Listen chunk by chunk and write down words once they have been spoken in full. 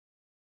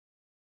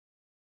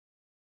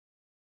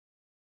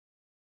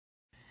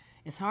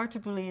It's hard to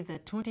believe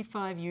that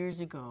 25 years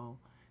ago,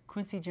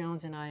 Quincy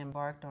Jones and I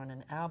embarked on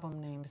an album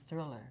named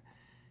Thriller.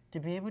 To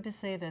be able to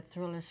say that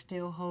Thriller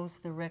still holds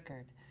the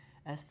record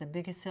as the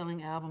biggest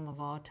selling album of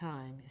all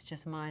time is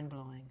just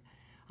mind-blowing.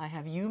 I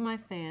have you, my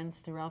fans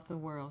throughout the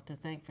world, to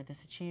thank for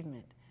this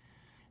achievement.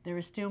 There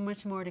is still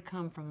much more to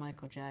come from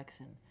Michael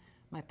Jackson.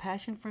 My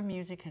passion for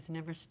music has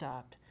never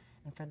stopped,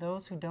 and for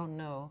those who don't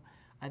know,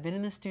 I've been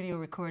in the studio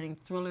recording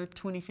Thriller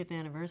 25th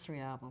Anniversary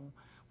album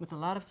with a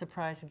lot of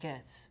surprise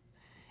guests.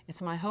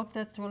 It's my hope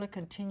that Thriller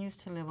continues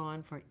to live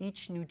on for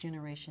each new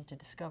generation to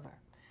discover.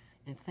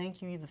 And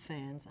thank you, the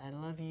fans. I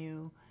love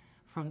you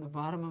from the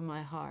bottom of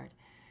my heart,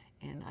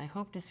 and I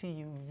hope to see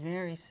you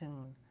very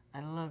soon.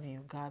 I love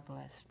you. God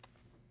bless.